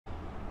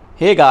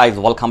Hey guys,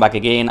 welcome back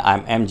again.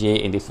 I'm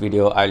MJ. In this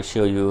video I'll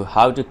show you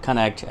how to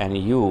connect and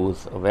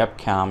use a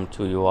webcam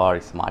to your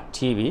smart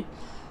TV.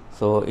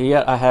 So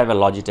here I have a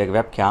Logitech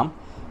webcam.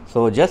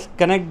 So just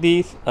connect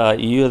this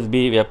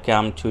USB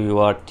webcam to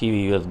your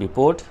TV USB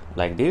port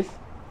like this.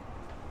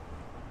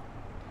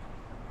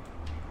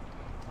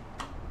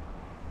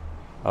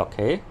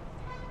 Okay,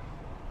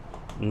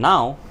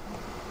 now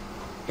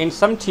in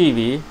some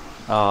TV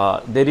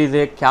there is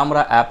a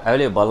camera app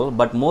available,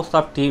 but most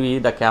of TV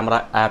the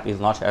camera app is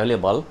not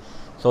available,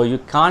 so you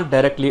can't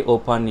directly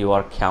open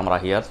your camera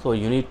here. So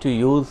you need to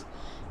use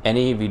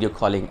any video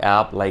calling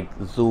app like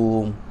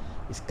Zoom,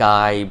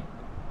 Skype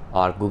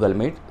or Google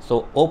Meet.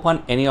 So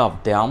open any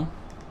of them.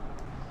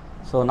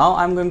 So now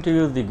I'm going to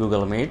use the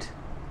Google Meet.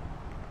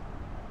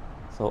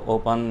 So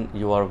open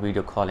your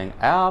video calling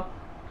app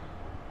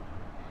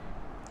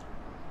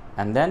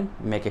and then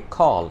make a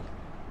call.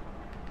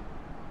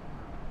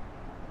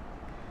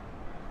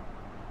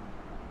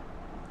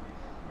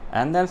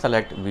 And then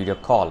select video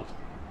call.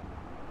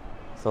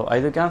 So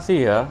as you can see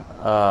here,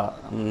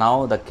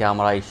 now the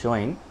camera is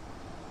showing.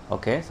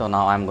 Okay, so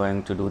now I'm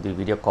going to do the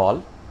video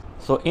call.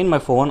 So in my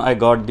phone I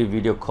got the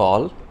video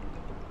call,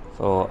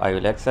 so I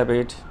will accept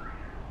it.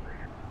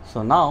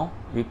 So now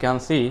you can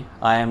see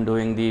I am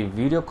doing the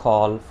video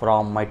call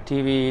from my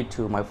TV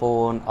to my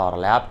phone or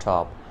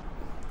laptop.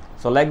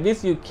 So like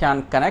this you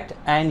can connect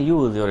and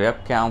use your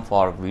webcam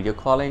for video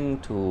calling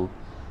to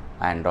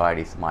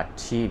Android smart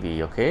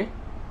TV. Okay,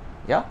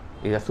 yeah,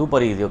 it's super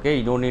easy. Okay,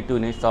 you don't need to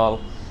install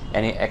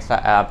any extra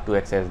app to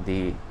access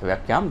the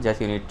webcam.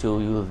 Just you need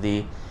to use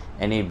the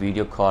any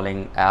video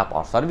calling app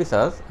or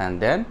services,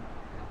 and then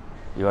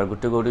you are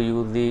good to go to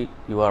use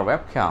your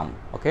webcam.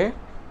 Okay,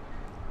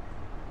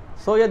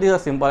 so yeah, this is a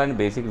simple and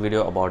basic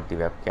video about the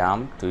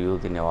webcam to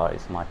use in your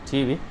smart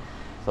TV.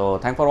 So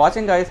thanks for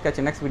watching guys. Catch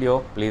you next video.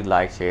 Please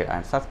like, share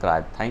and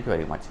subscribe. Thank you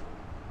very much.